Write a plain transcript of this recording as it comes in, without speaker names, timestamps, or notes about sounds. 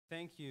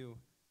thank you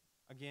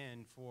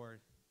again for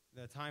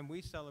the time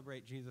we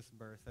celebrate Jesus'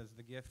 birth as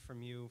the gift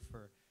from you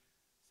for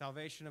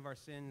salvation of our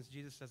sins,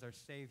 Jesus as our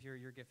Savior,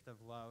 your gift of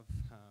love.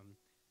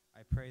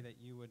 I pray that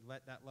you would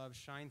let that love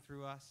shine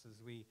through us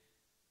as we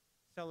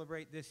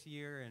celebrate this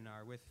year and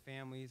are with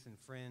families and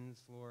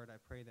friends. Lord, I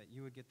pray that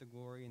you would get the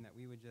glory and that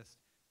we would just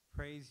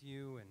praise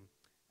you and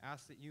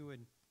ask that you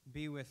would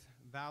be with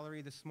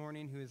Valerie this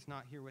morning, who is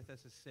not here with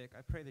us, is sick.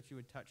 I pray that you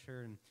would touch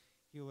her and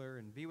heal her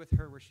and be with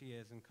her where she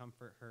is and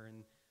comfort her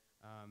and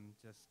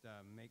just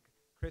make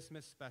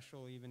Christmas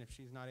special, even if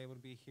she's not able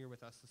to be here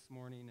with us this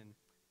morning. And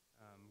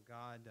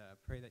God,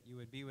 pray that you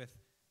would be with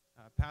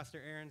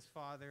Pastor Aaron's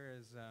father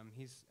as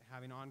he's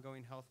having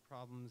ongoing health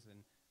problems, and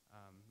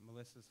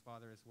Melissa's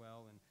father as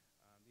well, and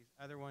these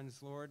other ones,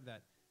 Lord,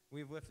 that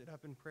we've lifted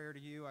up in prayer to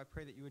you. I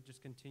pray that you would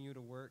just continue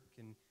to work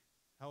and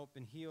help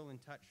and heal and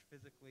touch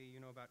physically. You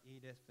know about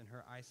Edith and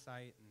her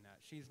eyesight, and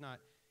she's not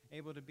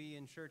able to be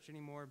in church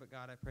anymore, but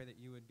God, I pray that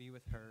you would be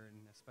with her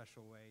in a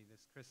special way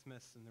this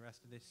Christmas and the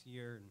rest of this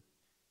year. And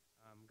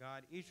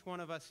God, each one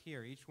of us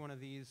here, each one of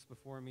these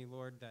before me,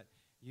 Lord, that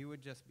you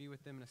would just be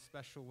with them in a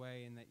special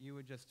way, and that you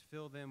would just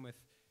fill them with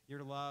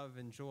your love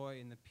and joy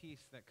and the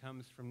peace that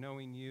comes from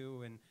knowing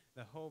you and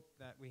the hope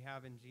that we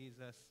have in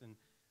Jesus. And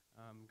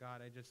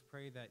God, I just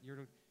pray that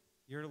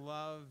your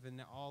love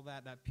and all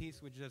that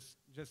peace would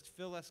just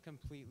fill us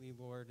completely,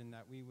 Lord, and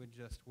that we would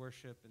just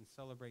worship and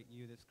celebrate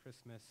you this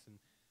Christmas. And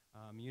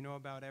you know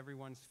about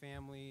everyone's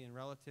family and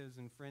relatives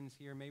and friends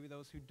here, maybe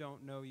those who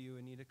don't know you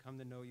and need to come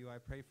to know you. I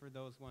pray for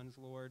those ones,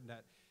 Lord,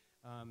 that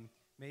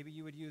maybe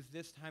you would use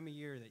this time of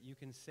year that you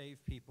can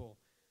save people.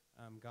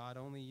 God,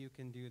 only you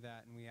can do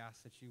that, and we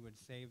ask that you would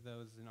save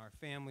those in our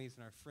families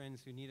and our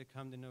friends who need to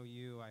come to know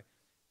you. I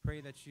pray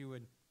that you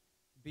would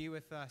be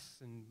with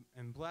us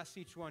and bless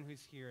each one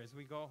who's here as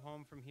we go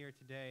home from here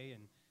today.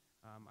 And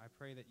I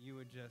pray that you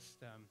would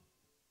just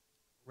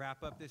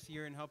wrap up this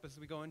year and help us as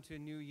we go into a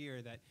new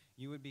year, that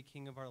you would be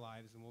king of our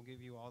lives, and we'll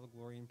give you all the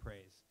glory and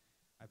praise.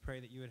 I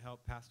pray that you would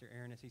help Pastor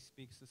Aaron as he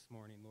speaks this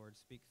morning. Lord,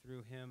 speak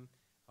through him.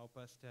 Help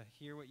us to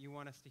hear what you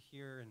want us to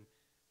hear, and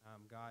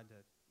God,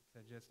 to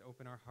just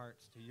open our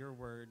hearts to your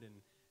word.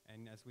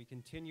 And as we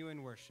continue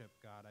in worship,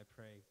 God, I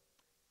pray.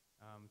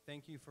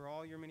 Thank you for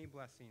all your many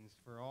blessings,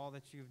 for all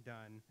that you've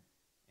done.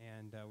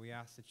 And we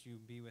ask that you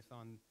be with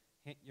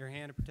your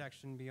hand of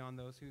protection beyond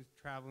those who's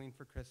traveling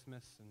for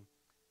Christmas. And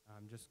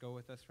just go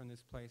with us from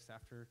this place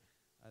after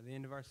the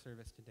end of our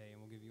service today.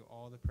 And we'll give you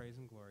all the praise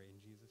and glory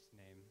in Jesus'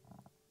 name.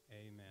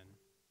 Amen.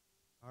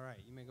 All right,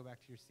 you may go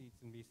back to your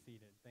seats and be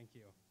seated. Thank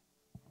you.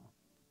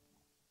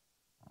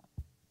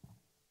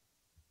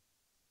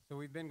 So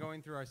we've been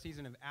going through our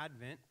season of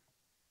Advent,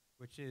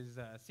 which is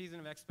a season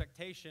of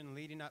expectation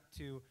leading up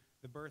to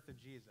the birth of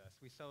Jesus.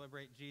 We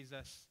celebrate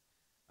Jesus,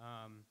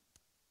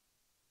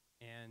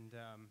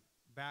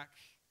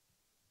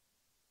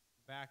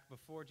 back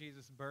before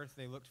Jesus' birth,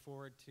 they looked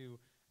forward to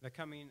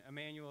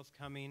Emmanuel's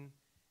coming,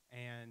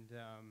 and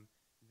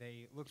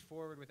they looked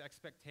forward with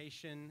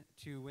expectation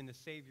to when the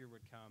Savior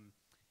would come.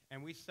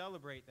 And we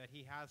celebrate that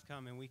he has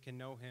come and we can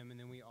know him, and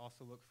then we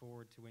also look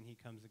forward to when he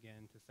comes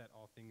again to set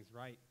all things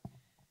right.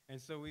 And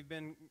so we've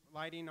been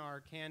lighting our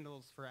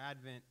candles for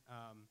Advent,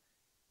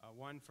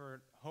 one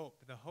for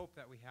hope, the hope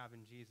that we have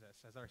in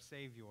Jesus as our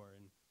Savior,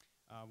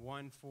 and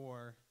one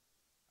for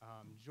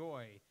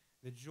joy,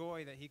 the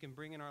joy that he can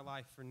bring in our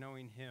life for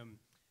knowing him,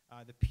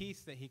 the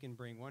peace that he can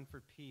bring, one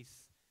for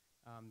peace,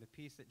 the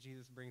peace that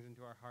Jesus brings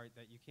into our heart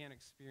that you can't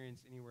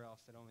experience anywhere else,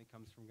 that only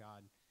comes from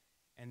God.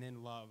 And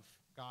then love,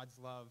 God's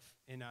love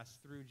in us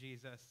through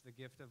Jesus, the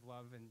gift of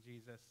love in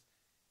Jesus.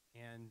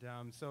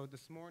 And so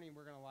this morning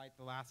we're going to light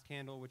the last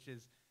candle, which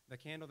is the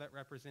candle that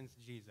represents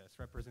Jesus,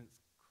 represents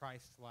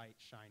Christ's light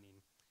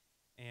shining.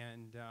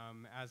 And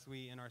as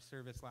we, in our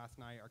service last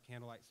night, our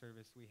candlelight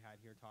service we had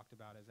here, talked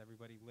about, as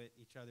everybody lit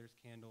each other's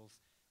candles,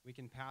 we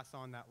can pass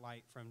on that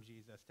light from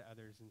Jesus to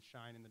others and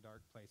shine in the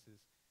dark places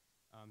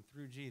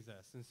through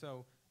Jesus. And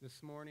so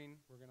this morning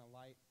we're going to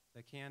light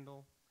the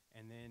candle,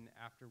 and then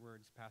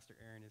afterwards Pastor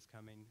Aaron is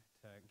coming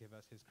to give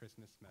us his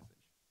Christmas message.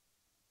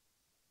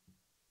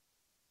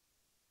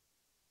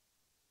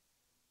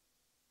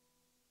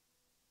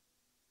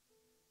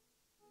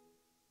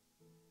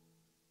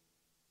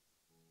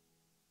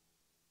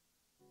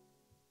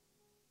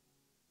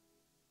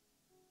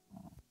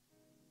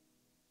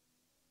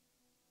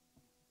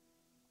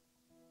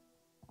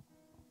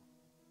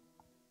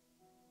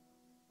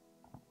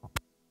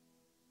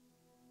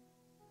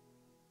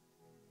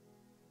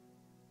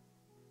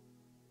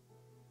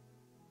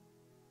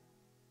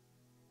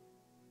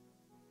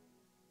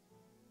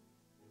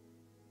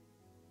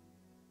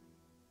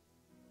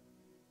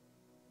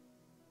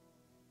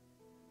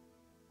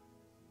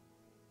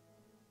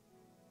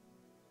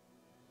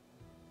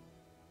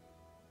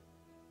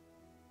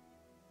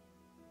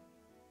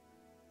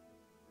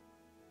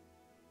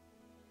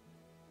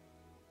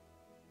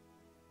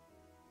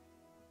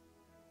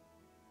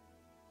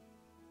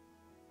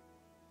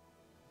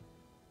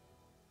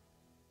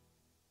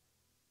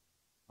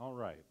 All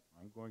right,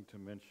 I'm going to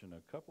mention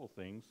a couple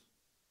things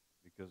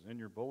because in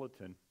your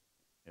bulletin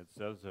It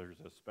says there's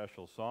a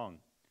special song.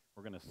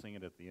 We're going to sing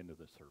it at the end of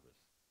the service.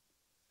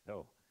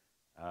 So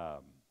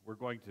we're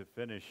going to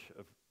finish,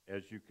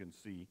 as you can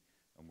see,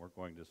 and we're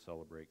going to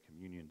celebrate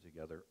communion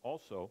together.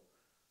 Also,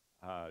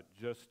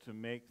 just to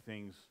make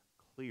things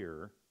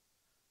clear,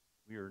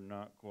 we are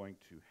not going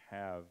to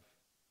have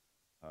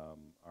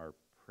our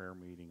prayer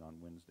meeting on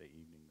Wednesday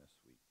evening this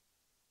week.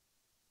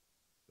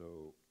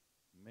 So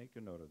make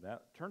a note of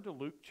that. Turn to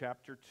Luke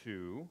chapter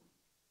 2.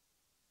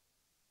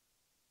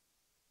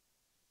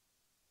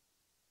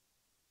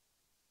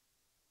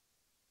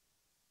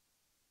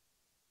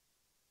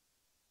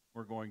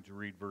 We're going to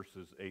read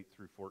verses 8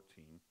 through 14.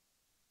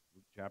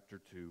 Luke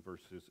chapter 2,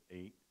 verses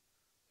 8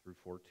 through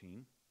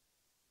 14.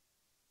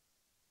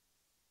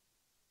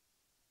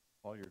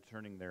 While you're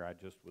turning there, I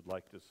just would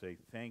like to say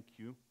thank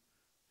you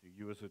to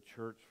you as a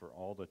church for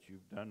all that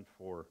you've done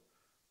for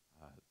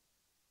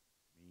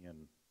me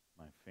and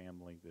my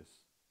family this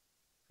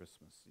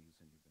Christmas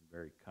season. You've been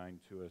very kind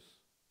to us.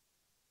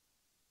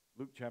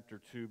 Luke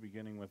chapter 2,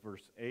 beginning with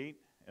verse 8.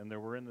 And there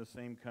were in the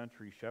same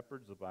country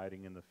shepherds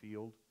abiding in the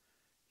field,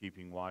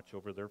 keeping watch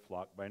over their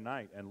flock by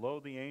night. And lo,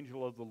 the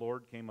angel of the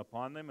Lord came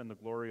upon them, and the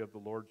glory of the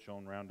Lord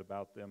shone round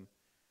about them,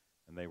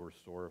 and they were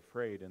sore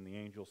afraid. And the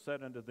angel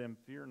said unto them,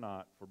 Fear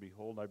not, for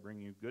behold, I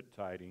bring you good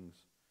tidings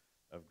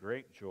of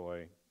great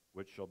joy,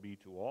 which shall be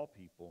to all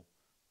people.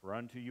 For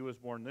unto you is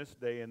born this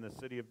day in the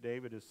city of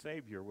David a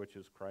Savior, which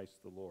is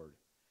Christ the Lord.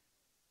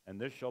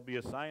 And this shall be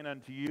a sign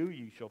unto you,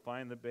 ye shall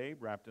find the babe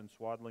wrapped in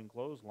swaddling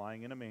clothes,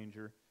 lying in a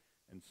manger.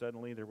 And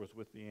suddenly there was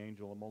with the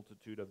angel a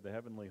multitude of the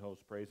heavenly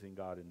host, praising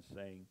God and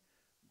saying,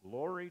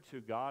 Glory to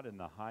God in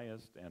the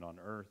highest, and on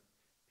earth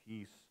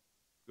peace,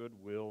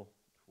 goodwill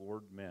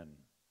toward men.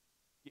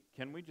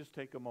 Can we just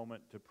take a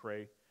moment to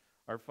pray?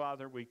 Our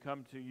Father, we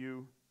come to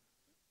you.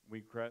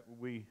 We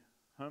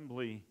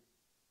humbly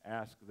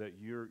ask that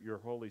your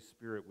Holy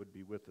Spirit would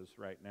be with us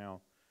right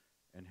now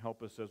and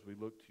help us as we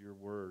look to your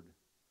word.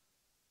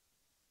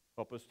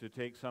 Help us to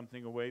take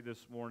something away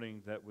this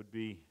morning that would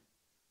be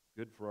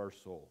good for our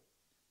soul.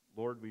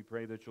 Lord, we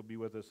pray that you'll be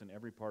with us in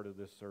every part of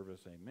this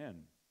service.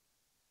 Amen.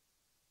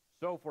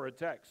 So for a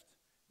text,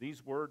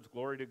 these words,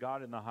 glory to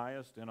God in the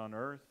highest and on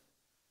earth,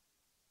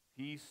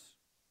 peace,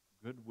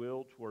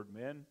 goodwill toward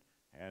men.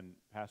 And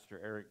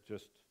Pastor Eric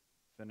just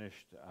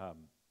finished,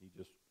 he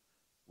just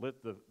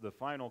lit the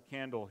final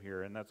candle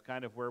here, and that's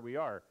kind of where we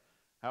are.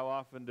 How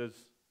often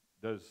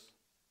does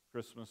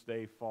Christmas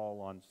Day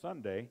fall on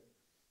Sunday?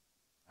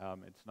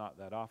 It's not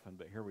that often,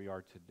 but here we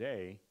are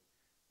today.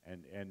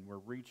 And we're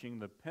reaching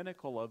the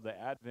pinnacle of the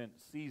Advent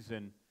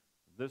season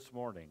this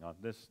morning, on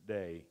this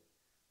day,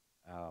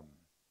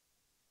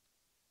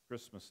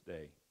 Christmas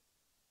Day,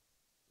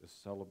 the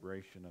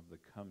celebration of the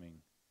coming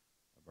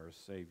of our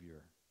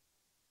Savior.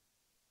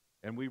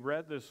 And we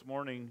read this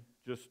morning,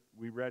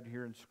 we read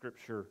here in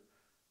Scripture,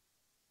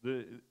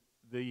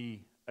 the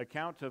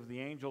account of the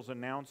angel's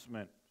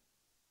announcement.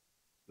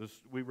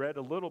 We read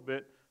a little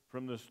bit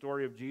from the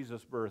story of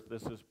Jesus' birth.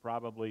 This is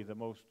probably the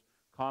most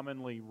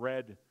commonly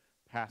read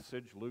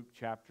passage, Luke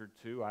chapter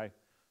 2. I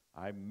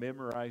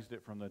memorized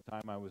it from the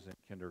time I was in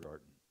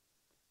kindergarten.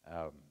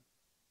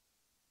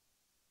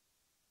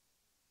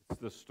 It's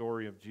the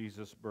story of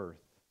Jesus'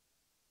 birth.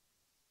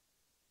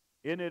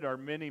 In it are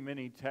many,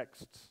 many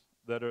texts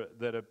that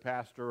a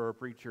pastor or a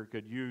preacher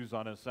could use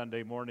on a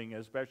Sunday morning,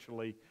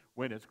 especially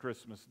when it's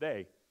Christmas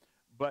Day.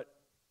 But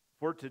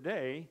for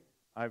today,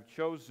 I've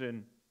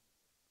chosen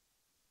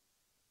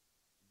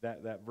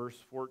that verse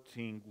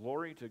 14,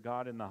 glory to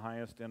God in the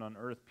highest, and on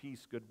earth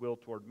peace, goodwill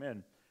toward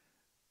men.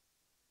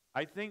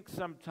 I think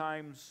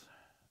sometimes,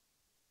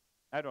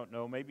 I don't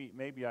know,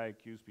 maybe I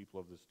accuse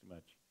people of this too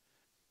much,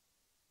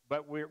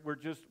 but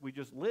we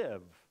just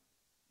live.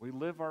 We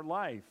live our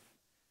life,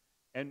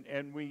 and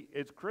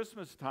it's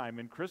Christmas time,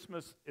 and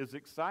Christmas is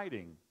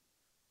exciting.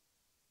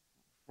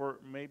 For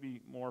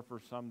maybe more for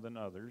some than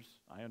others.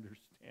 I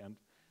understand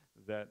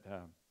that.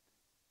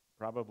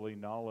 Probably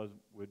Nala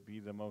would be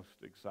the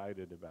most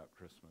excited about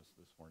Christmas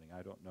this morning.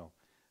 I don't know.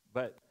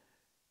 But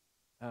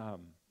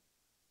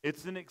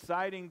it's an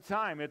exciting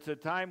time. It's a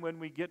time when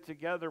we get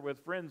together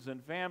with friends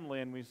and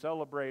family and we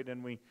celebrate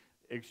and we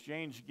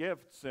exchange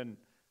gifts. And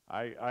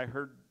I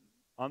heard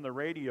on the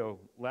radio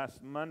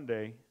last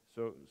Monday,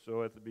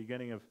 so at the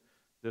beginning of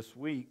this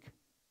week,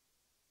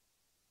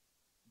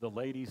 the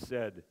lady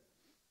said,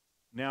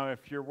 now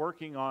if you're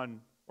working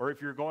on, or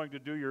if you're going to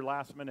do your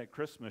last minute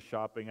Christmas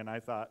shopping, and I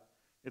thought,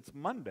 it's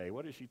Monday.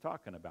 What is she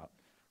talking about,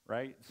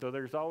 right? So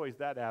there's always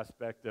that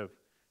aspect of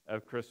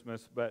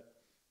Christmas. But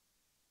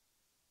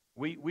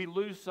we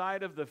lose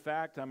sight of the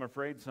fact, I'm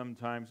afraid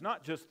sometimes,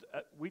 not just,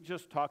 we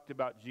just talked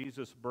about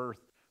Jesus' birth,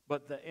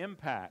 but the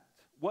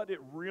impact, what it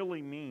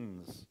really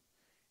means.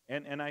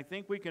 And I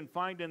think we can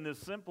find in this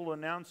simple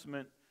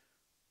announcement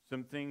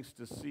some things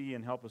to see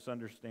and help us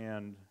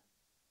understand.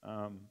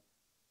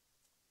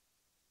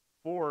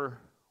 For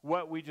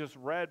what we just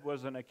read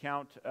was an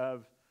account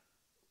of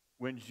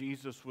when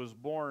Jesus was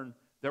born,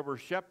 there were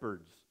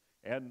shepherds,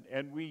 and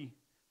we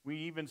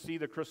even see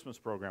the Christmas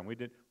program.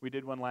 We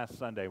did one last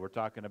Sunday. We're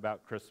talking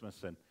about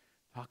Christmas and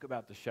talk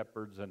about the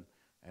shepherds and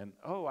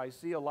oh, I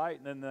see a light,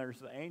 and then there's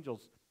the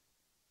angels.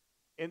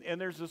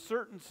 And there's a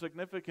certain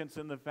significance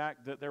in the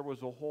fact that there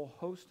was a whole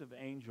host of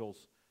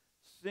angels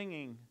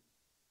singing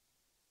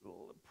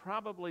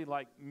probably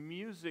like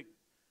music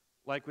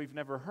like we've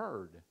never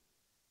heard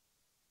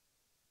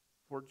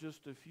for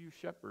just a few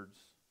shepherds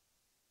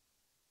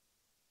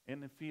in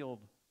the field.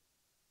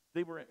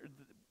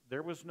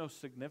 There was no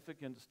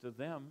significance to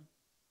them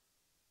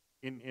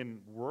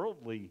in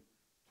worldly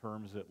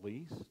terms, at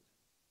least.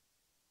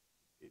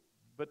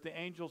 But the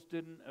angels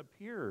didn't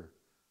appear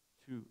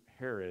to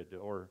Herod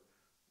or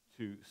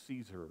to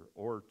Caesar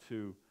or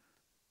to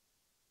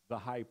the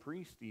high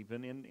priest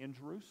even in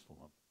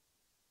Jerusalem.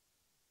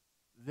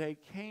 They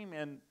came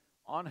in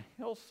on a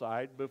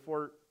hillside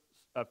before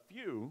a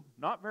few,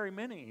 not very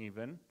many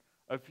even,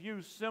 a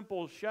few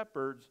simple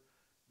shepherds.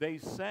 They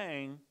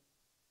sang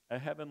a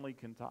heavenly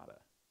cantata.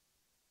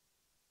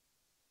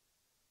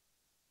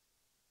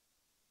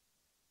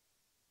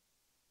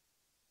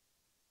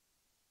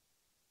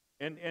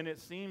 And it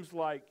seems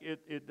like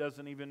it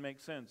doesn't even make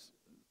sense.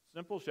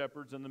 Simple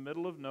shepherds in the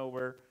middle of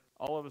nowhere,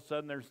 all of a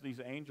sudden there's these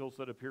angels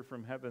that appear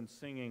from heaven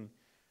singing.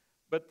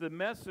 But the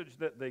message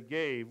that they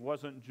gave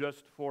wasn't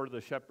just for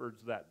the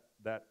shepherds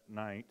that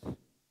night.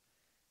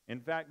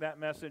 In fact, that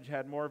message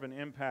had more of an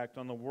impact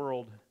on the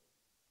world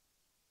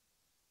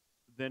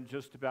than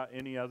just about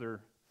any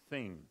other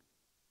thing,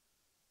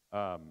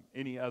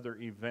 any other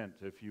event,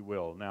 if you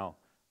will. Now,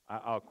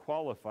 I'll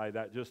qualify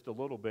that just a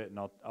little bit, and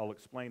I'll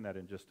explain that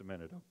in just a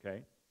minute,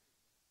 okay?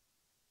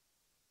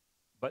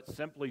 But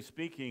simply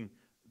speaking,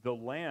 the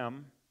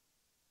Lamb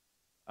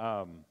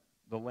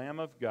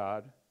of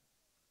God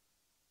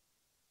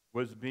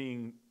was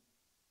being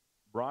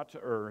brought to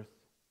earth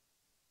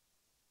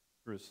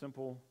through a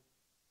simple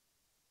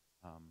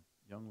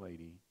young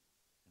lady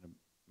in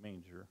a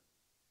manger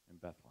in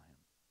Bethlehem.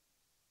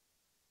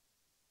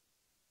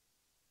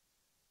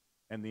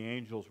 And the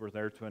angels were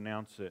there to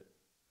announce it.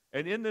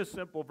 And in this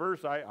simple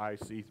verse, I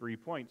see 3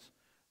 points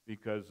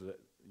because,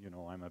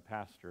 I'm a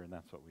pastor and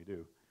that's what we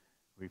do.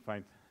 We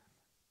find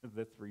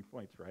the 3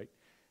 points, right?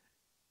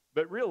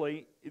 But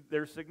really,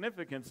 there's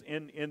significance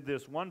in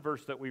this one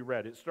verse that we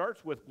read. It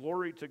starts with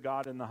glory to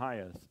God in the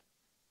highest.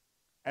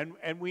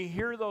 And we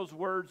hear those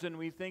words and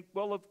we think,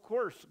 well, of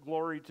course,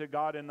 glory to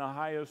God in the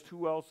highest.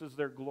 Who else is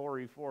there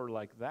glory for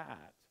like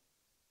that?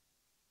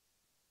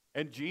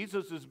 And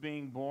Jesus is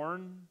being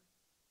born.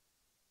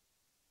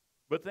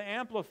 But the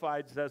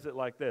Amplified says it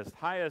like this: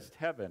 highest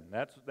heaven.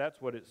 That's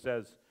what it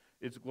says.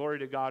 It's glory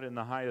to God in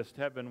the highest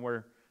heaven,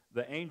 where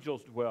the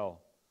angels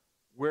dwell,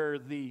 where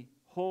the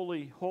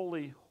holy,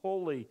 holy,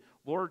 holy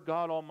Lord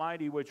God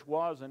Almighty, which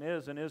was and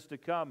is to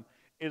come,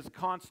 is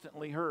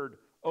constantly heard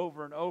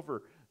over and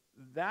over.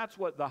 That's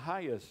what the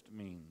highest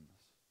means.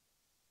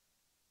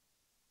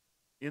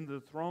 In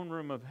the throne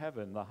room of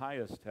heaven, the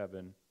highest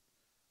heaven,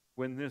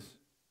 when this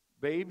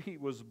baby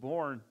was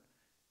born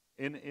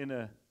in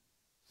a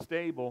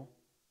stable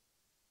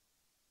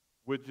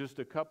with just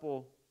a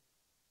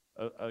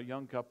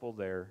young couple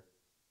there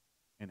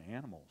and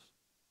animals.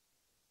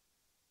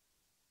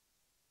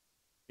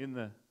 In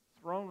the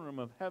throne room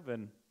of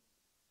heaven,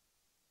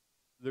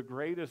 the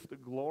greatest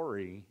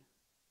glory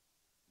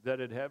that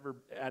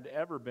had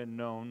ever been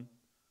known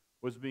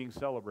was being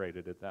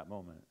celebrated at that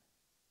moment.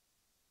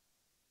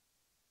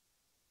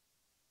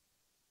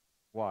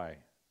 Why?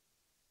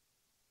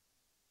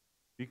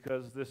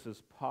 Because this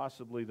is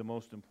possibly the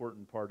most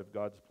important part of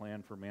God's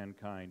plan for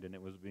mankind, and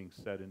it was being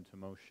set into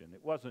motion.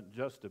 It wasn't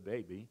just a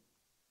baby.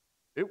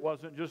 It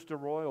wasn't just a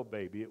royal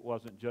baby. It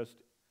wasn't just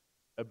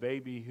a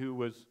baby who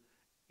was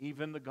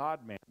even the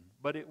God-man.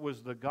 But it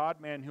was the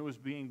God-man who was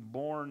being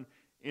born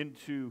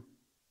into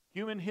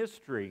human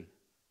history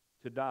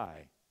to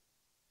die.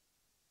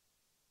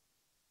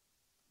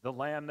 The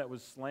Lamb that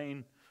was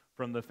slain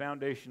from the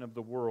foundation of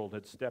the world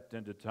had stepped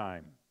into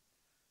time.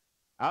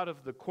 Out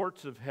of the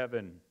courts of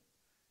heaven,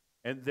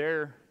 and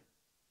there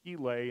he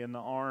lay in the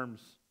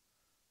arms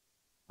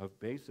of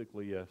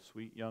basically a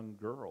sweet young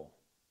girl.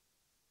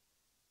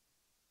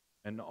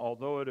 And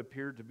although it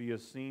appeared to be a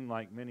scene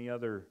like many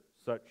other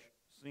such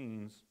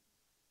scenes,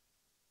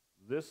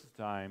 this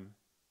time,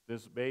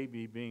 this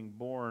baby being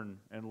born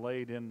and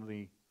laid in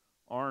the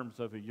arms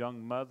of a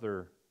young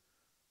mother,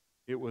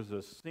 it was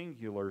a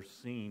singular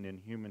scene in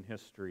human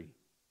history.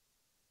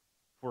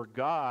 For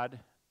God,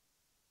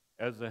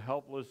 as a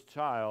helpless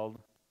child,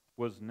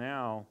 was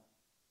now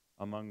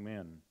among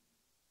men.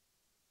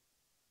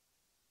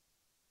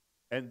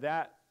 And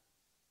that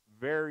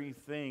very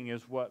thing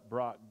is what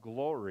brought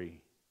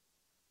glory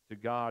to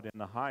God in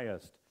the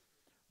highest.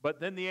 But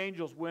then the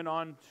angels went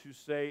on to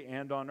say,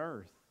 and on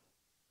earth,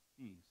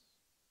 peace.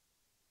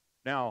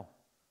 Now,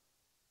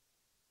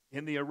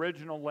 in the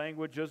original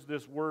languages,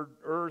 this word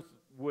earth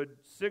would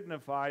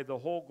signify the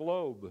whole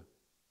globe.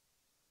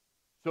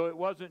 So it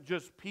wasn't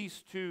just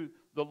peace to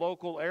the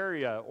local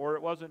area, or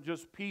it wasn't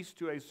just peace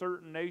to a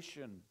certain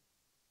nation.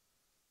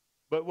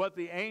 But what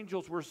the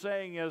angels were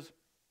saying is,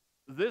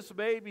 this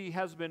baby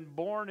has been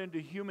born into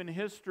human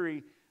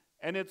history,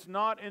 and it's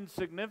not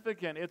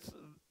insignificant.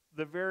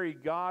 the very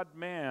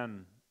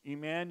God-man,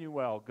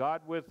 Emmanuel,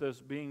 God with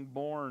us, being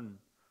born.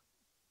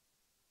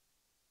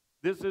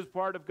 This is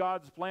part of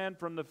God's plan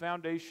from the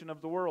foundation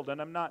of the world.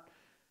 And I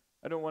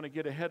don't want to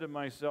get ahead of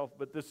myself,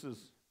 but this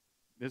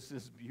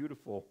is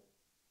beautiful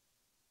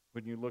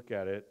when you look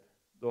at it.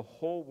 The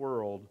whole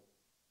world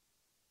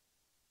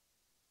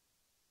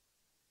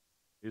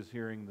is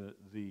hearing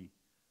the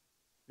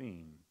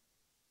theme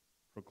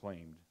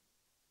proclaimed,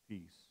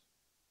 peace.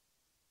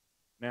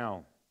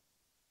 Now,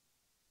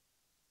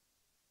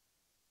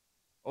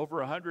 over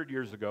 100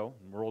 years ago,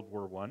 in World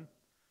War I,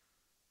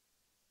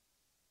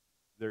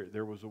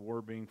 there was a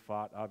war being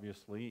fought,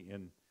 obviously,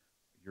 in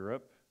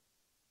Europe.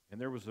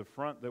 And there was a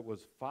front that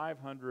was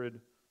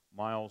 500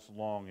 miles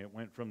long. It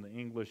went from the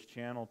English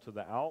Channel to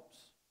the Alps.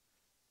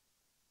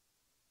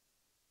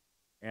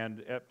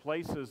 And at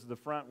places, the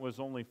front was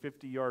only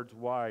 50 yards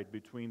wide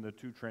between the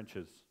two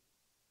trenches.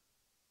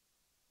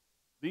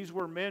 These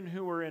were men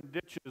who were in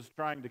ditches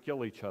trying to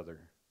kill each other.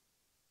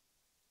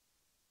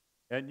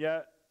 And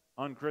yet,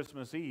 on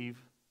Christmas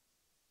Eve,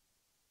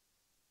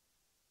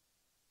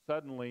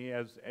 suddenly,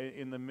 as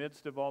in the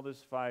midst of all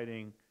this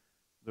fighting,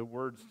 the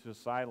words to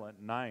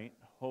Silent Night,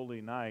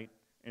 Holy Night,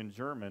 in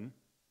German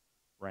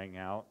rang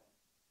out.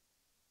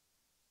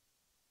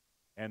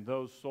 And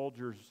those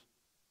soldiers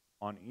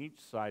on each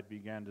side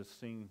began to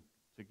sing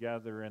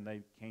together, and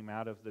they came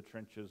out of the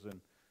trenches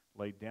and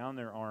laid down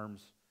their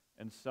arms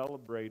and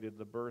celebrated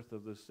the birth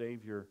of the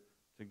Savior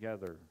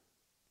together.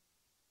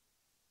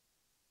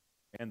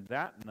 And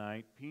that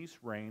night, peace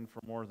reigned for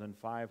more than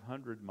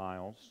 500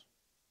 miles,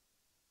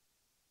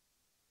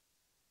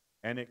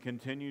 and it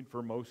continued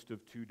for most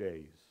of 2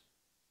 days.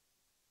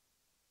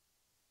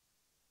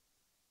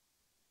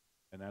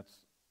 And that's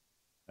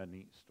a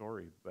neat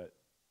story, but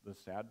the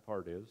sad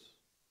part is,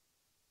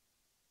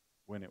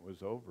 when it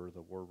was over,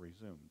 the war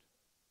resumed.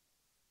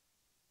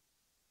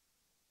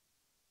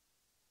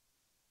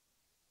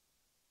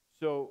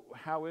 So,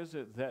 how is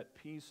it that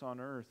peace on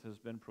earth has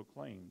been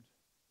proclaimed?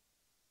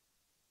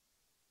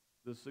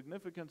 The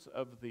significance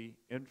of the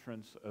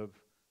entrance of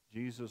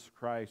Jesus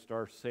Christ,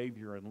 our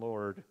Savior and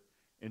Lord,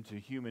 into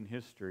human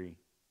history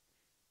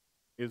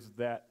is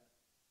that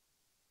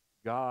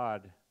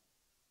God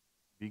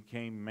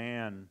became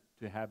man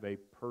to have a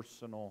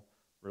personal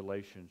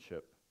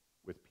relationship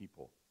with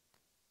people,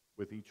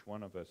 with each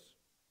one of us.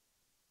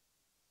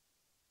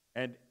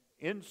 And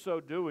in so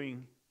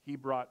doing, he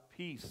brought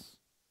peace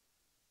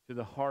to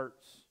the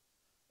hearts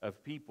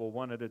of people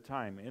one at a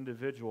time,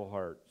 individual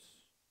hearts.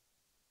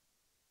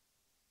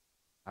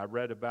 I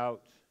read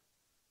about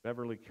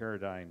Beverly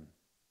Carradine,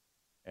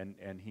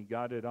 and he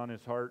got it on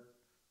his heart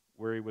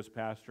where he was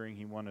pastoring.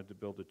 He wanted to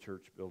build a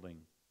church building.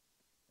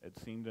 It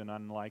seemed an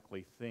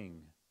unlikely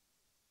thing.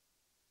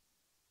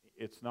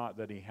 It's not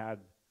that he had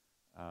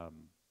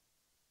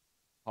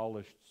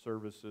polished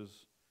services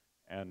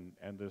and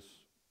this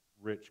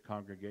rich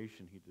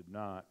congregation. He did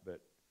not, but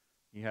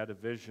he had a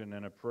vision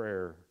and a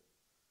prayer.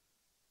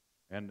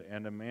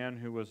 And a man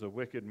who was a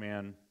wicked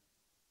man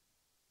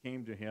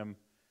came to him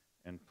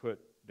and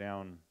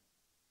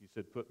he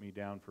said, put me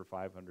down for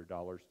 $500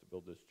 to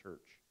build this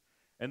church.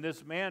 And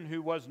this man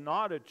who was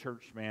not a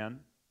church man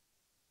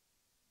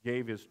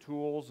gave his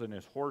tools and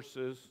his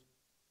horses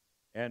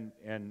and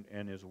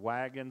his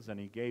wagons, and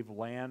he gave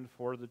land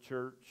for the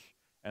church,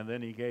 and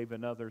then he gave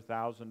another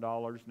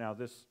 $1,000. Now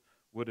this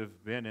would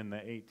have been in the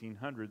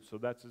 1800s, so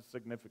that's a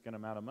significant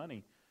amount of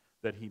money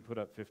that he put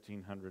up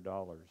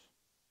 $1,500.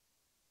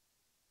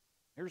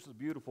 Here's the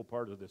beautiful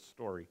part of this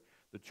story.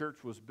 The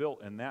church was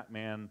built, and that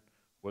man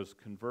was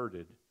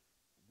converted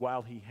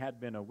while he had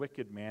been a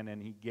wicked man,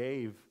 and he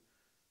gave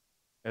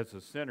as a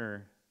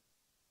sinner.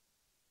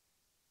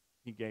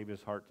 He gave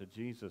his heart to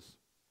Jesus.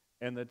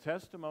 And the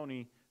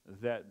testimony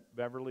that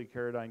Beverly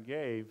Carradine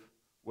gave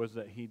was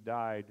that he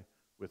died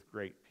with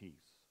great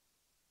peace.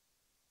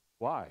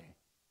 Why?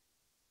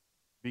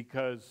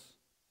 Because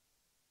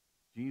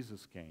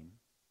Jesus came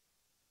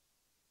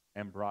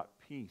and brought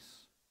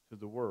peace to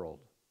the world.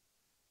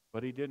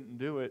 But he didn't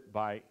do it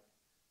by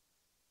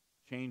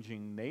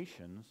changing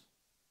nations,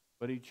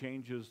 but he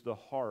changes the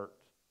heart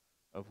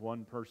of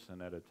one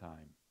person at a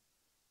time.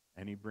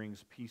 And he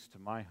brings peace to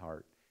my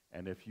heart.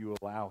 And if you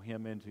allow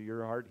him into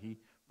your heart, he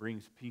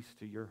brings peace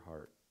to your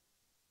heart.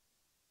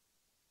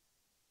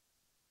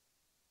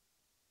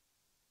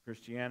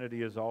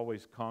 Christianity is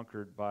always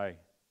conquered by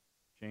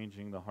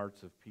changing the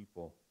hearts of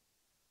people.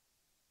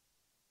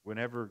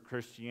 Whenever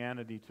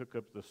Christianity took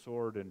up the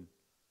sword and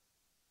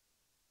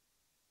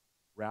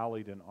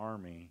rallied an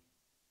army,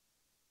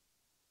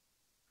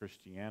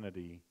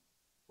 Christianity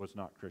was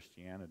not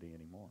Christianity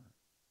anymore.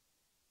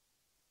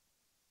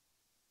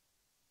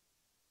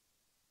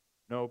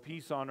 No,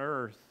 peace on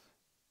earth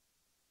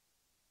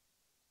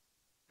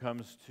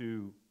comes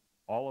to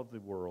all of the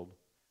world,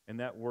 and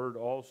that word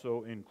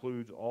also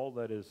includes all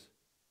that is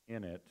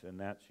in it, and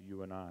that's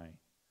you and I.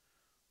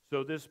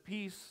 So this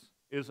peace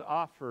is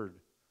offered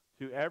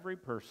to every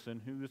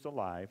person who is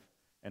alive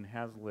and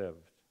has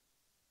lived.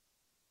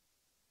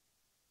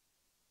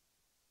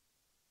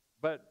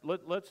 But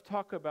let's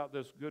talk about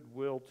this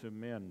goodwill to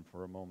men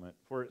for a moment.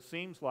 For it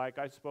seems like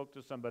I spoke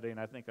to somebody, and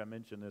I think I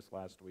mentioned this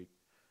last week,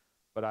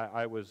 but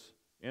I was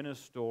in a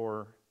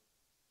store,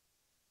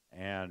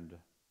 and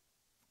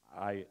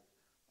I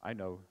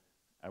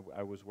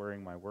was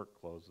wearing my work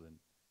clothes,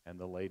 and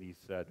the lady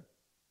said,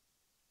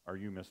 "Are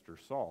you Mr.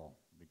 Saul?"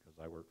 Because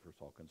I work for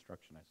Saul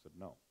Construction. I said,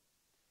 "No."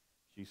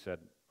 She said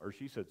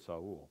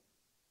Saul.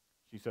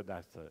 She said,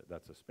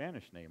 that's a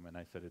Spanish name. And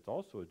I said, "It's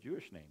also a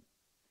Jewish name."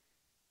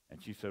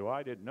 And she said, "Well,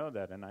 I didn't know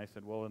that." And I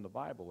said, "Well, in the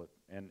Bible,"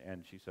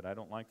 and she said, "I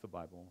don't like the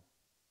Bible."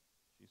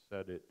 She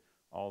said,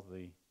 all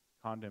the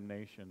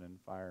condemnation and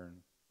fire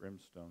and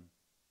brimstone.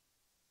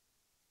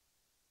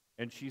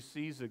 And she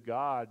sees a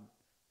God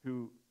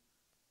who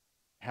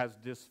has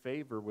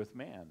disfavor with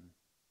man.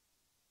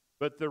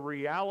 But the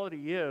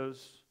reality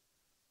is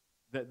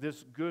that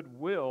this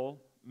goodwill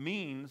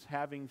means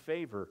having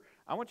favor.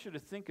 I want you to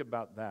think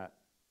about that.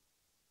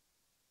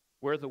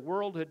 Where the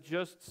world had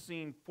just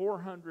seen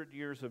 400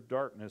 years of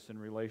darkness in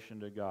relation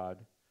to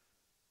God,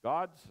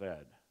 God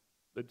said,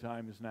 "The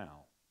time is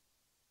now."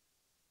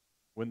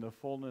 When the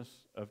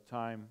fullness of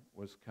time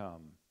was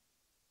come,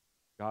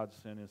 God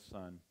sent His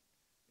Son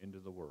into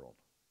the world.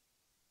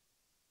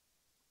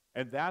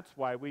 And that's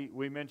why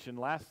we mentioned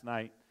last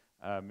night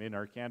in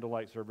our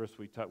candlelight service,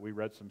 we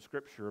read some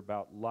scripture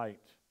about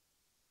light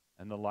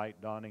and the light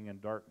dawning in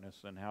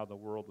darkness and how the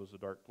world was a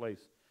dark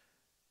place.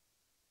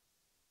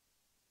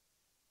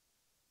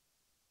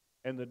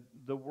 And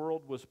the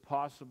world was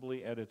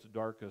possibly at its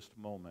darkest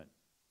moment.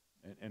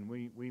 And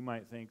we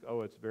might think,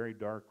 oh, it's very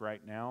dark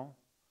right now.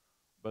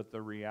 But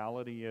the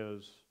reality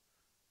is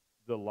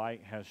the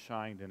light has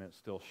shined and it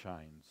still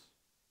shines.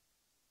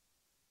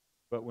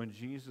 But when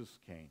Jesus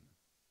came,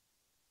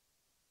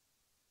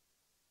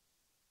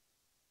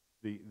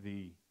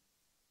 the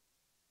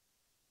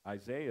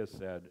Isaiah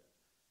said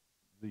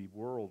the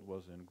world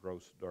was in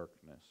gross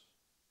darkness,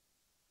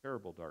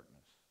 terrible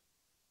darkness.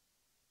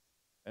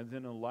 And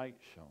then a light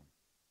shone.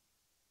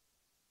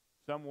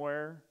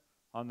 Somewhere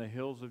on the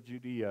hills of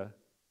Judea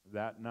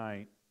that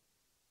night,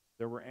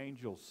 there were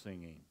angels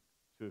singing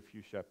to a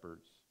few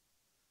shepherds.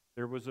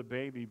 There was a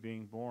baby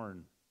being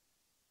born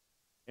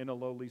in a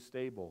lowly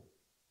stable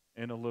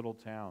in a little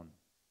town.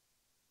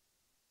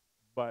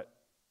 But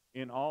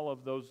in all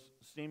of those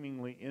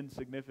seemingly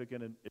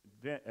insignificant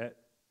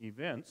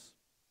events,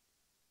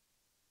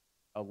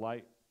 a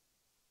light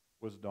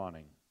was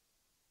dawning.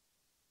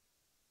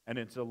 And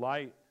it's a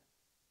light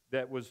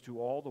that was to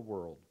all the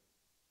world.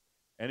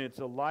 And it's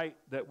a light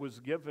that was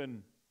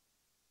given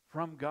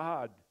from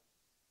God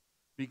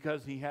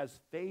because He has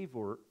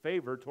favor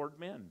toward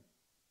men.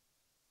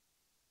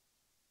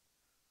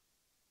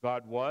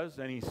 God was,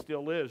 and He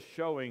still is,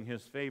 showing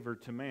His favor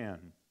to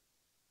man.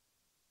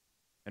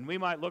 And we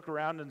might look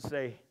around and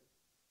say,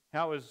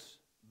 how is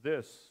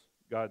this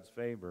God's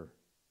favor?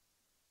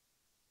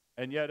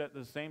 And yet at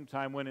the same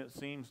time, when it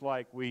seems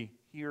like we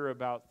hear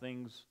about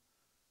things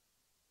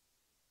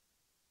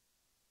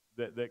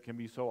that can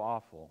be so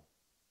awful,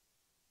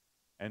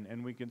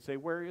 and we can say,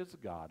 where is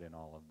God in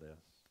all of this?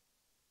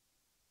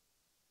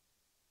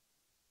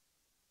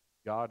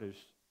 God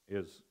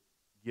is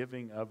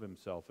giving of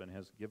Himself and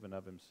has given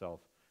of Himself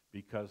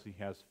because He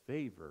has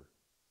favor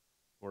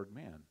toward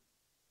man.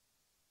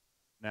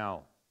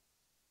 Now,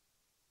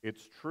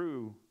 it's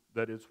true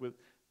that it's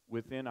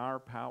within our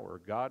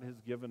power. God has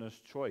given us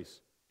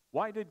choice.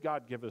 Why did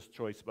God give us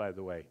choice, by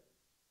the way?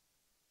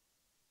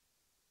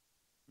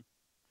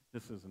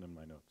 This isn't in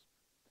my notes.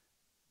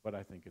 But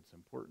I think it's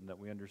important that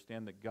we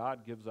understand that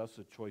God gives us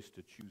a choice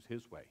to choose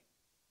His way.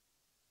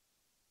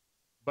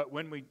 But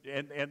when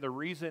and the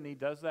reason He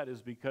does that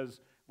is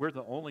because we're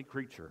the only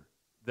creature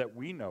that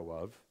we know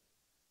of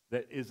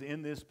that is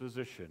in this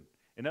position.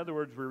 In other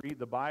words, we read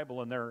the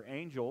Bible and there are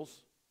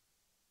angels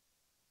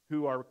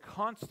who are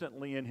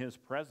constantly in His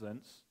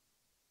presence.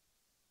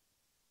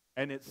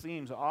 And it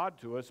seems odd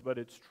to us, but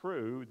it's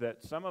true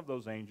that some of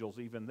those angels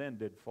even then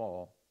did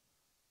fall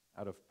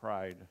out of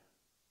pride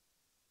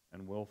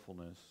and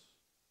willfulness.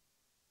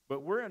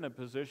 But we're in a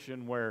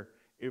position where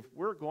if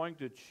we're going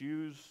to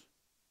choose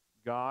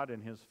God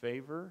and His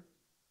favor,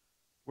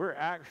 we're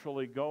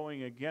actually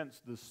going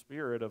against the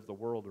spirit of the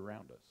world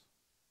around us.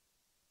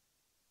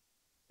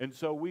 And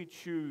so we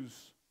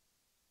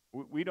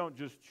don't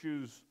just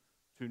choose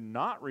to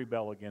not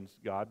rebel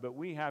against God, but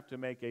we have to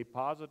make a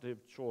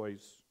positive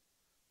choice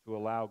to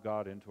allow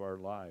God into our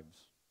lives.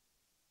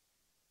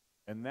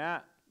 And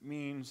that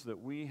means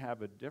that we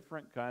have a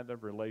different kind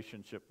of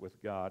relationship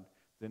with God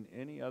than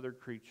any other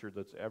creature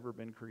that's ever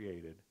been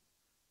created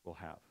will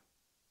have.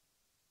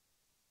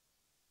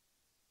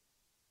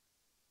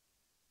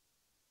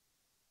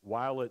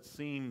 While it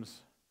seems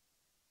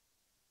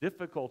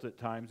difficult at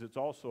times, it's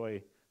also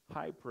a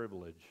high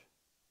privilege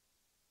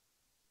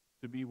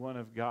to be one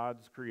of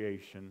God's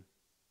creation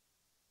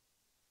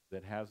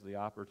that has the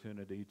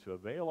opportunity to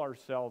avail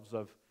ourselves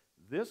of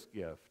this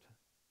gift,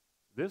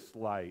 this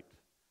light,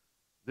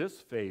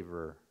 this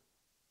favor,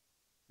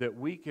 that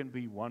we can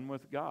be one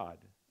with God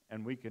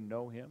and we can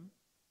know Him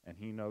and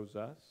He knows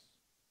us.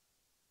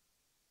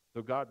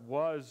 So God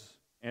was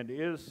and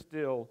is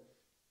still,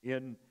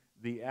 in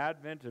the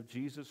advent of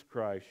Jesus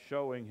Christ,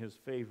 showing his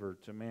favor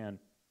to man.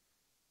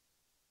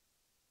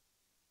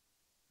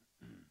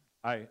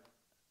 I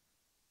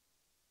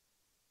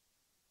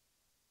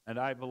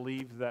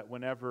believe that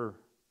whenever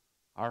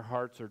our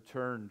hearts are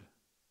turned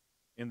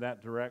in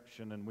that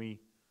direction and we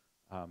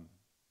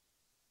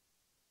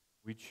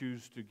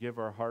choose to give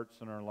our hearts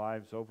and our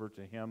lives over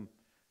to him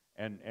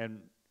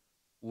and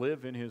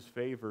live in his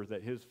favor,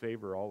 that his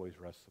favor always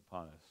rests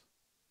upon us.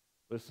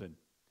 Listen,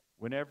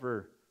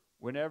 whenever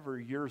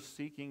you're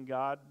seeking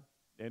God,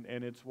 and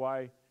it's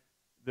why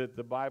that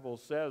the Bible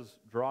says,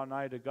 draw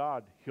nigh to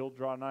God, he'll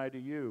draw nigh to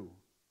you.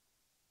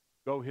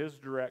 Go his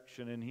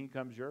direction and he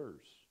comes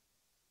yours.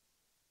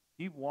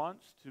 He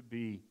wants to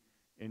be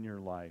in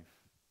your life.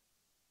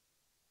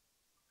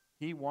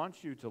 He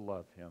wants you to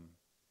love him.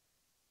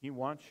 He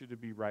wants you to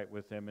be right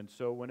with him. And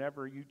so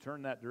whenever you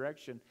turn that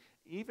direction,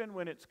 even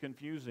when it's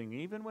confusing,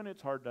 even when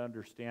it's hard to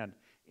understand,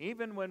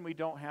 even when we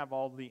don't have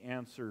all the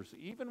answers,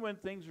 even when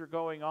things are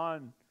going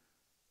on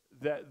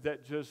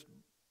that just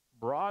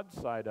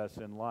broadside us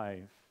in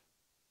life,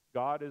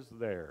 God is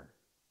there,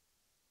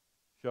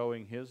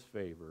 showing his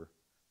favor,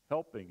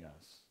 helping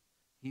us.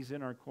 He's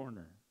in our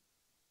corner.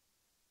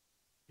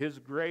 His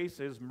grace,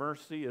 his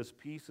mercy, his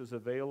peace is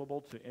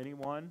available to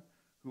anyone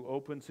who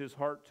opens his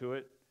heart to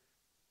it.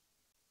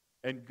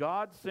 And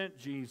God sent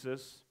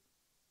Jesus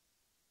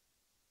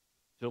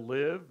to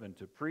live and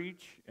to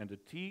preach and to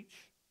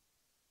teach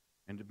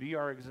and to be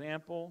our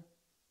example,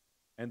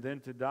 and then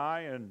to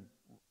die and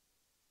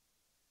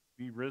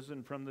be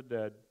risen from the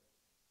dead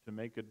to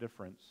make a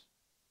difference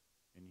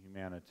in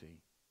humanity.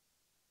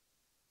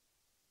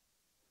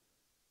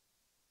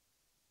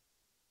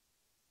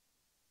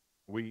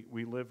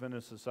 We live in a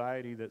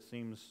society that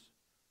seems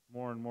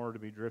more and more to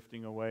be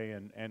drifting away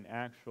and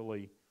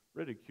actually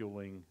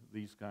ridiculing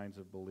these kinds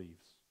of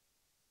beliefs.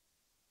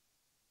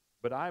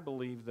 But I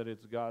believe that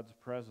it's God's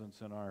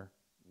presence in our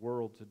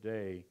world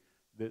today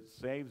that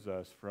saves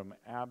us from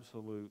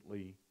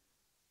absolutely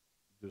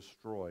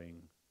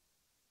destroying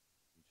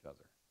each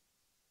other.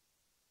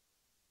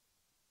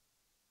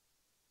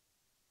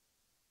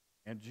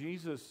 And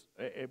Jesus,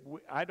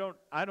 I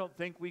don't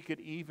think we could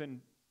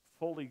even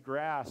fully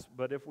grasp,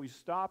 but if we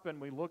stop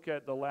and we look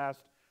at the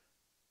last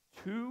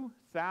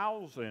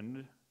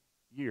 2,000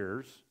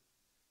 years,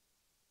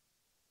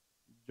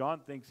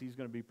 John thinks he's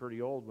going to be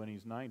pretty old when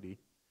he's 90.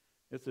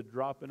 It's a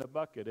drop in a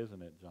bucket,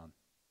 isn't it, John?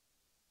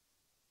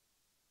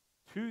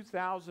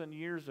 2,000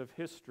 years of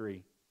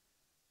history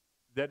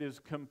that is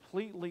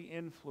completely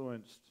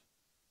influenced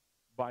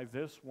by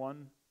this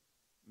one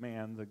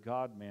man, the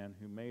God-man,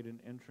 who made an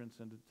entrance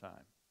into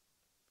time,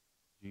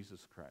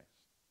 Jesus Christ.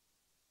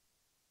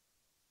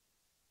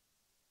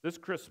 This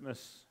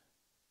Christmas,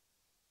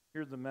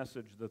 hear the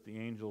message that the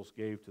angels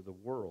gave to the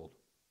world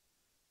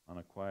on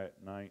a quiet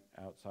night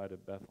outside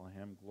of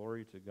Bethlehem.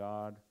 Glory to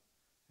God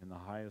in the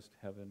highest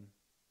heaven.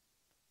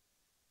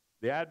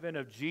 The advent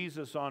of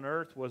Jesus on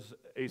earth was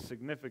a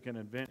significant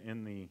event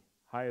in the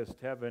highest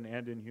heaven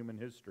and in human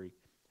history.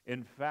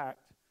 In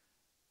fact,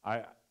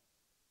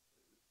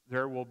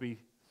 there will be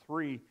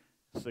 3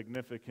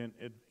 significant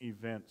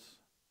events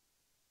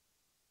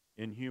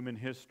in human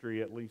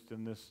history, at least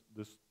in this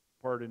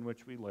part in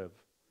which we live.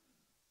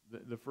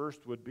 The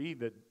first would be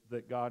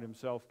that God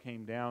himself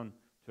came down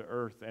to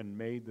earth and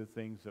made the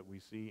things that we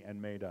see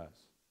and made us.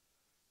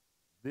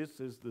 This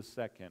is the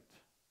second.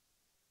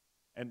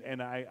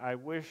 And I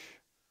wish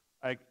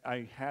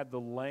I had the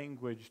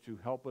language to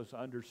help us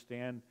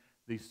understand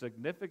the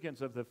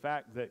significance of the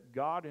fact that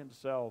God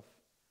himself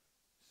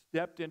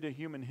stepped into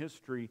human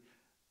history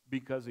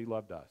because he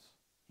loved us.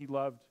 He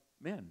loved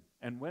men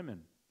and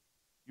women,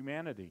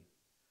 humanity.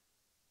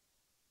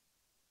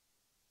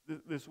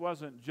 This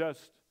wasn't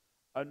just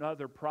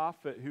another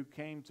prophet who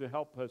came to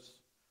help us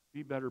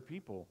be better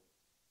people.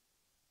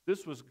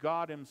 This was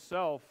God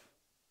himself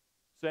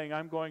saying,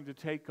 I'm going to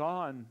take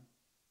on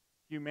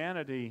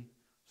humanity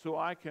so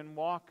I can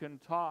walk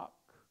and talk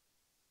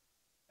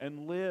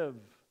and live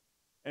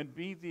and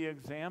be the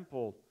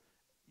example,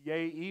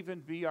 yea, even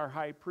be our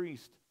high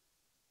priest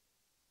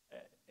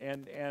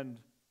and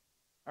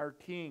our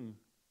king.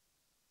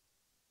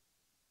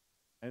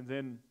 And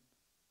then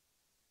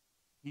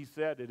he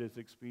said, it is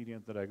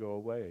expedient that I go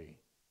away,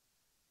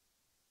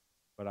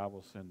 but I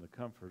will send the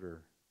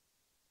Comforter.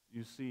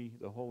 You see,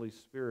 the Holy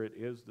Spirit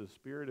is the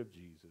Spirit of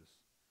Jesus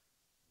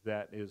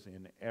that is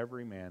in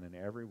every man and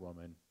every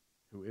woman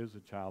who is a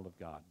child of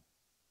God.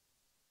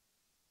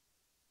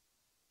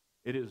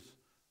 It is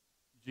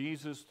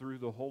Jesus through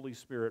the Holy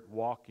Spirit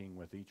walking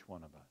with each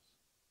one of us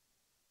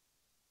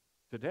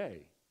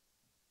today.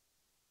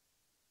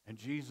 And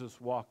Jesus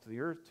walked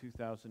the earth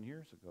 2,000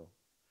 years ago.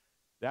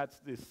 That's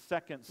the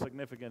second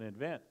significant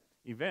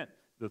event.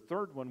 The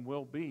third one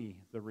will be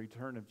the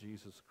return of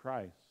Jesus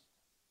Christ.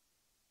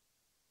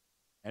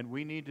 And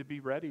we need to be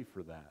ready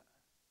for that.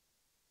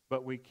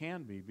 But we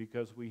can be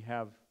because we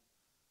have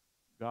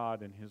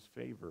God and his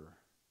favor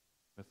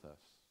with us.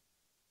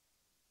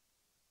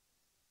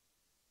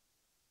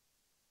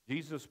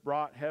 Jesus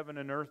brought heaven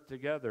and earth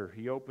together.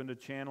 He opened a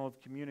channel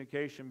of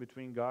communication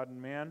between God and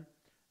man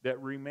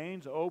that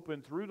remains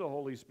open through the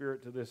Holy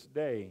Spirit to this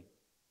day.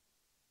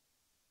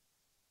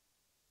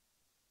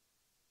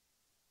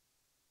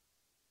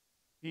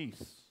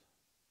 Peace.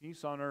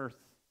 Peace on earth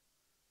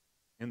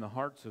in the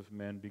hearts of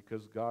men,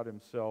 because God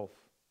himself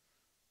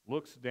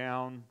looks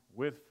down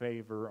with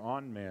favor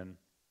on men.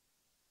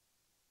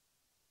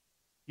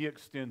 He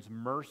extends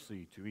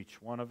mercy to each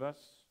one of us,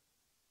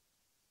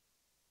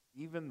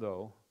 even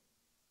though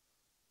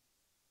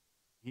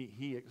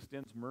he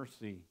extends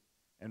mercy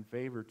and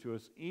favor to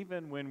us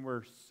even when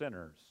we're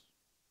sinners.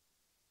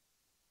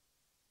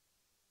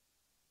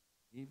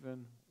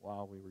 Even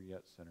while we were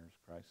yet sinners,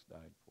 Christ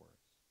died for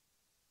us.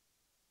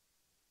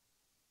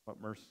 What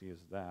mercy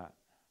is that?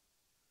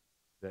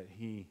 That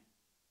he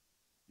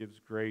gives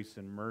grace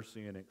and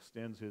mercy and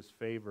extends his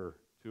favor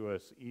to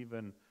us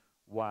even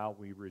while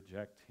we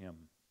reject him,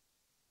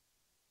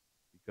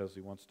 because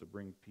he wants to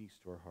bring peace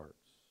to our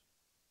hearts.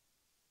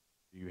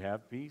 Do you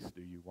have peace?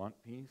 Do you want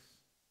peace?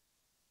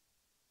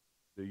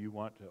 Do you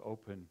want to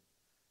open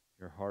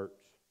your heart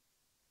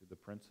to the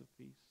Prince of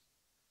Peace?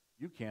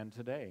 You can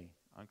today,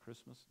 on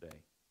Christmas Day.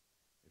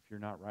 If you're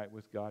not right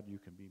with God, you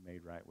can be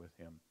made right with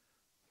him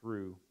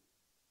through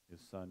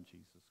his Son,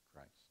 Jesus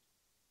Christ.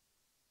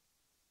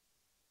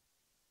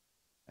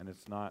 And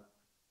it's not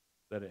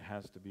that it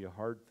has to be a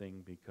hard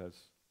thing, because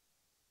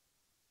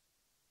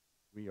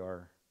we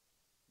are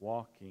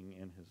walking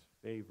in his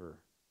favor,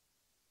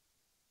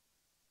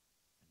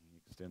 and he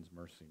extends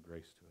mercy and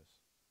grace to us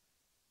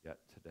yet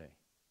today.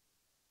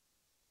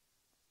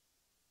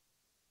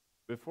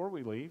 Before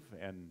we leave,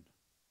 and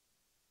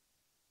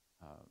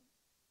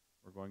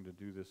we're going to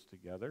do this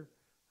together,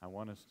 I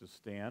want us to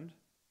stand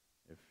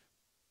if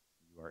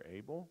you are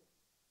able.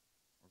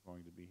 We're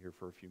going to be here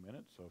for a few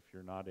minutes, so if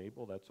you're not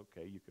able, that's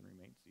okay. You can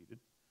remain seated.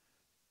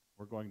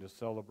 We're going to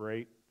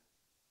celebrate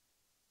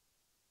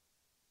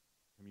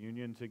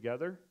communion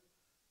together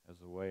as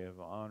a way of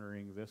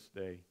honoring this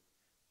day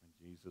when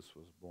Jesus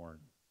was born.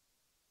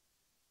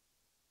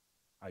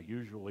 I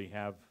usually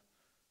have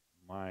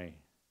my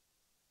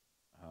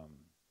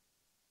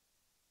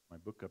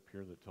book up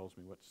here that tells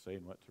me what to say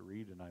and what to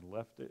read, and I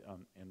left it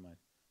in my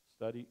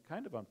study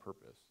kind of on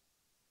purpose.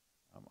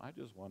 I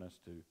just want us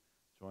to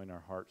join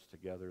our hearts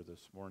together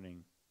this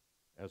morning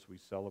as we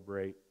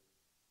celebrate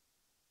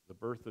the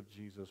birth of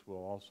Jesus.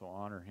 We'll also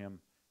honor him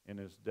in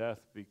his death,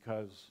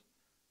 because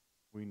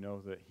we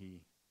know that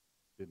he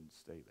didn't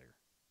stay there.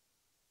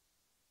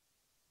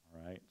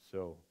 All right,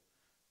 so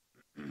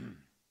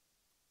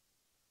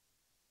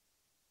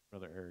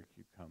Brother Eric,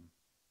 you come.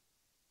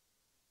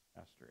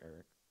 Pastor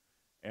Eric.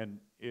 And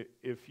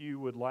if you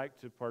would like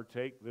to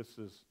partake, this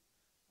is,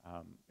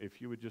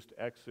 if you would just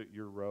exit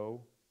your row,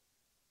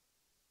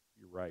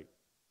 your right,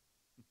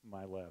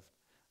 my left,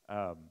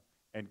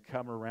 and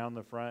come around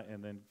the front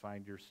and then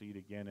find your seat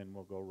again, and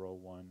we'll go row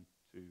 1,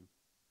 2,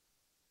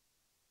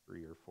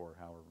 3, or 4,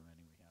 however many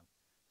we have.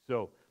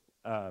 So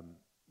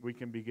we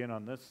can begin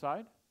on this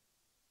side,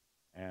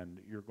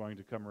 and you're going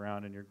to come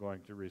around and you're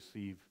going to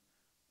receive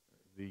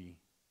the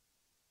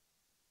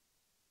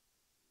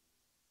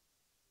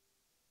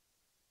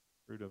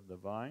fruit of the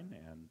vine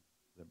and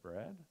the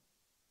bread.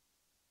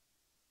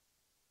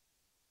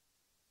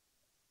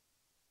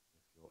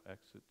 If you'll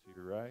exit to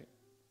your right,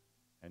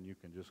 and you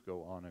can just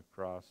go on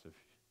across,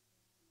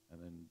 and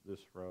then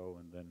this row,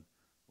 and then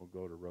we'll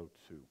go to row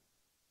 2.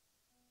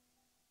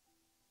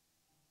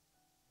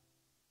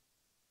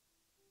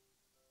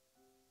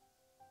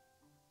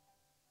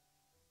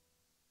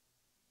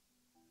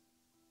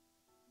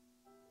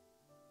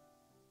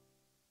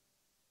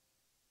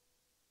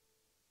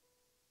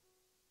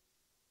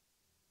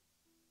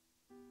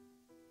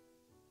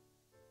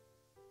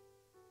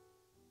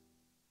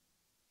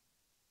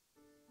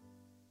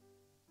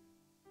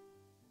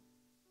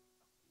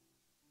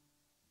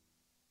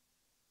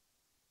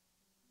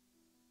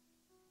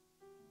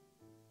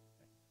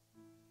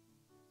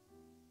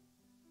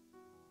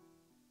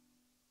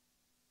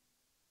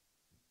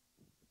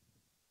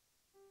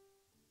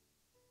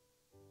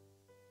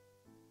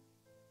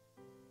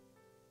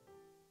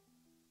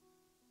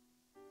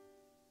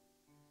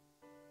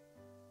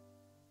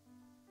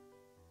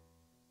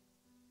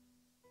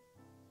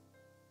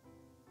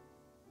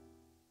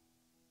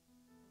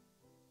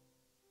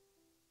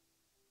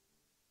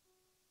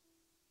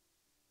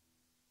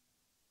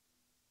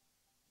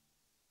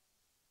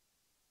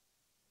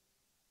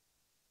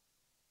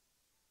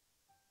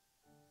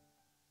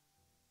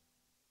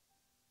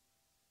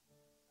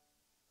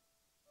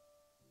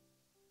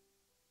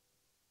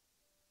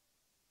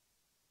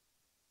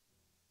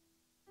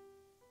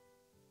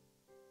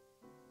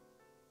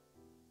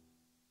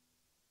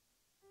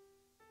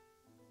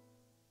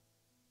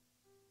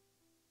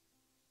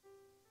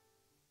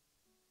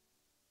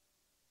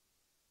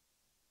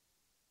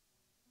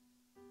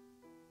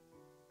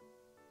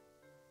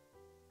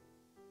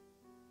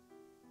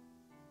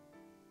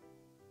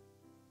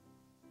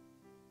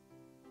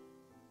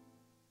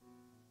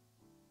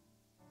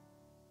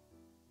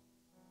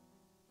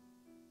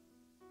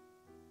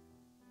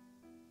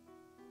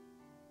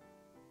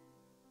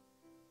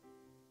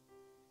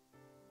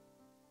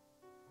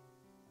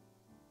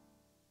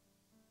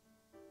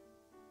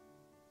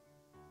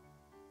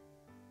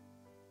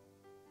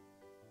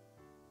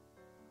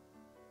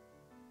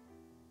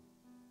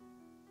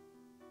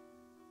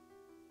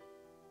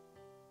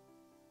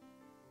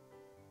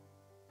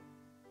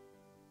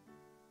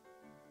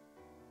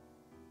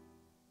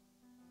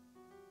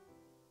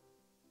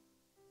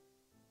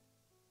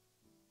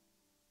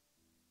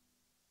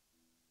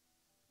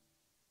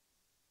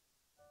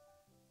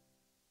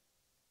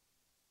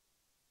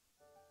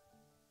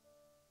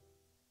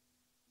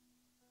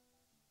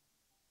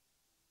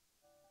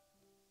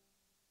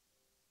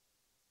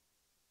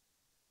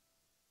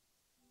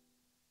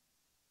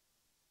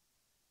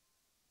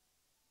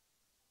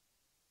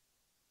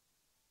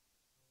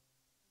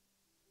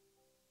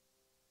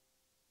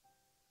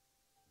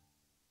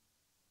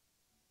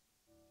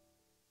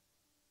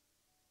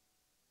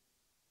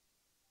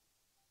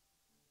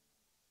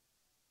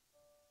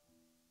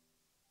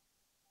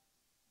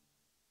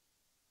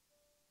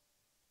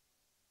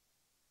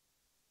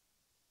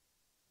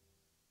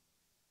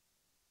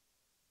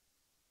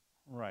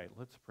 right,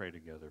 let's pray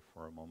together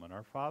for a moment.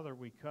 Our Father,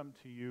 we come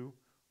to you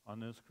on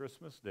this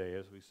Christmas day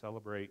as we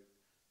celebrate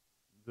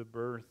the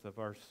birth of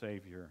our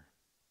Savior.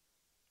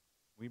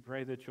 We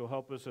pray that you'll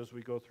help us as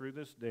we go through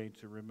this day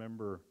to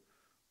remember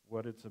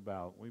what it's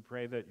about. We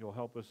pray that you'll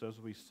help us as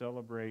we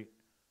celebrate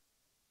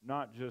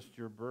not just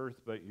your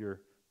birth, but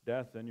your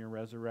death and your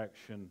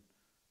resurrection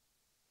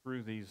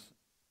through these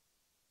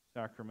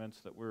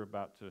sacraments that we're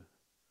about to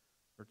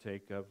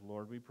partake of.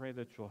 Lord, we pray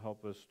that you'll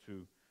help us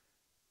to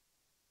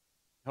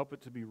help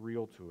it to be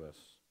real to us.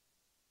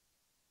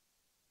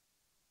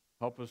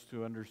 Help us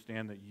to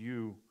understand that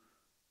you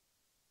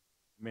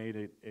made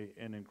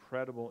an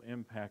incredible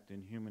impact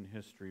in human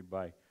history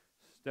by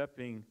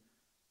stepping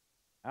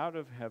out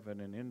of heaven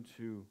and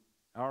into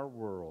our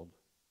world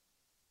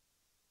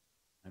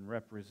and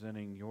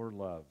representing your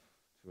love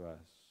to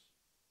us.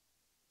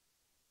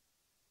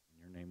 In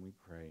your name we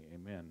pray.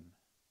 Amen.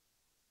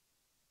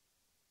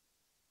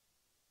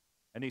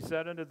 And he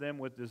said unto them,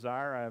 with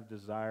desire I have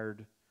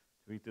desired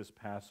to eat this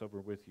Passover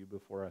with you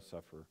before I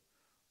suffer.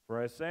 For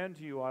I say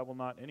unto you, I will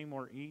not any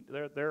more eat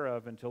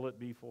thereof until it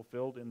be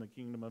fulfilled in the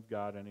kingdom of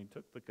God. And he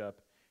took the cup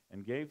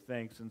and gave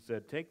thanks and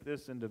said, take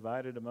this and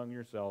divide it among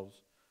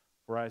yourselves.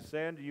 For I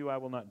say unto you, I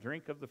will not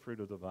drink of the fruit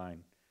of the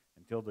vine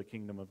until the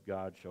kingdom of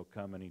God shall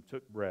come. And he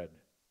took bread,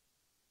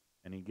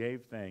 and he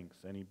gave thanks,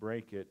 and he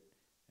brake it,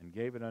 and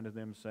gave it unto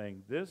them,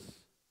 saying, this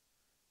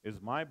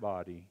is my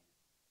body,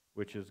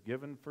 which is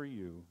given for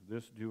you.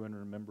 This do in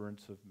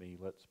remembrance of me.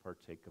 Let's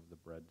partake of the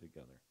bread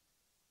together.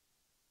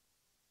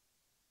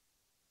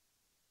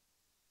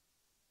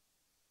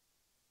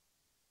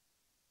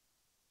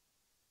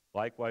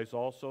 Likewise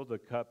also the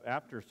cup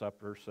after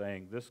supper,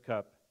 saying, this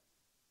cup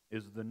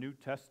is the New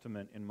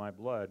Testament in my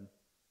blood,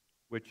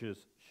 which is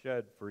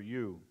shed for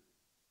you.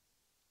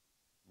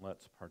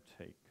 Let's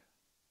partake.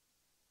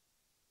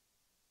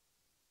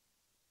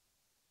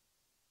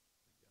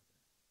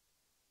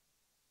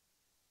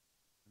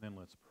 And then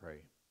let's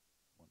pray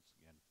once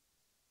again.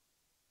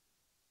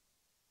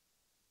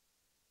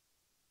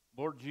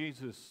 Lord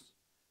Jesus,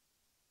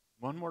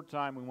 one more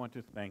time we want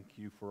to thank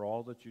you for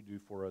all that you do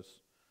for us.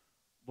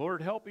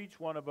 Lord, help each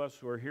one of us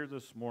who are here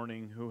this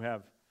morning who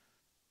have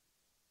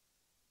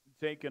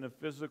taken a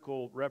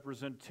physical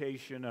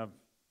representation of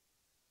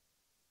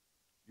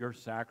your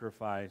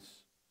sacrifice.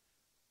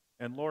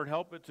 And Lord,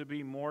 help it to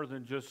be more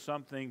than just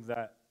something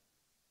that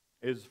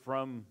is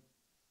from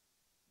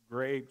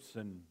grapes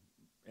and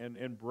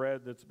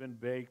bread that's been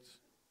baked,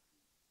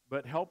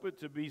 but help it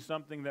to be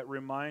something that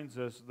reminds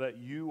us that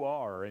you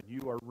are, and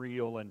you are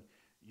real, and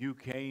you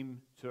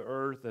came to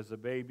earth as a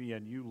baby,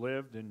 and you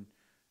lived, and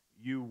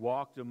you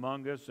walked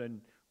among us,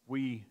 and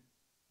we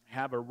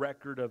have a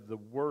record of the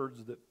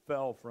words that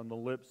fell from the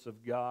lips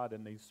of God,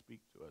 and they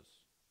speak to us.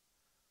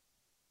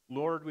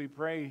 Lord, we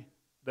pray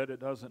that it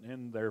doesn't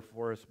end there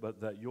for us,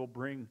 but that you'll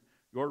bring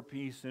your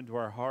peace into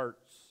our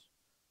hearts.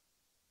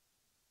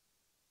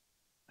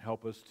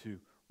 Help us to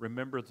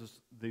remember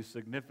the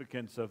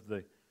significance of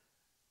the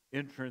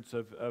entrance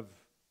of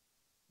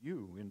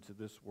you into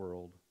this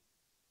world.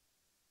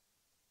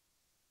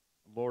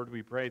 Lord,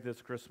 we pray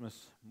this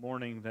Christmas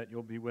morning that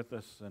you'll be with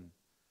us and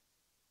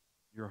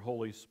your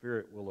Holy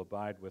Spirit will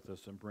abide with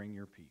us and bring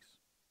your peace.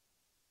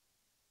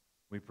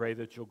 We pray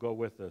that you'll go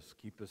with us,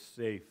 keep us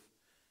safe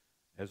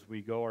as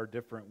we go our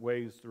different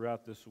ways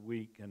throughout this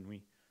week and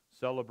we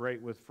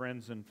celebrate with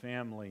friends and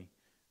family.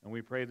 And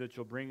we pray that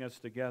you'll bring us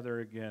together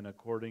again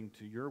according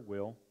to your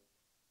will,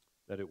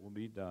 that it will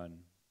be done.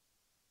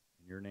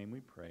 In your name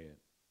we pray it.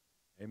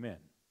 Amen.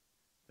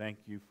 Thank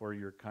you for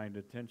your kind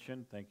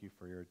attention. Thank you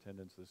for your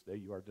attendance this day.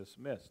 You are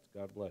dismissed.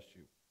 God bless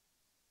you.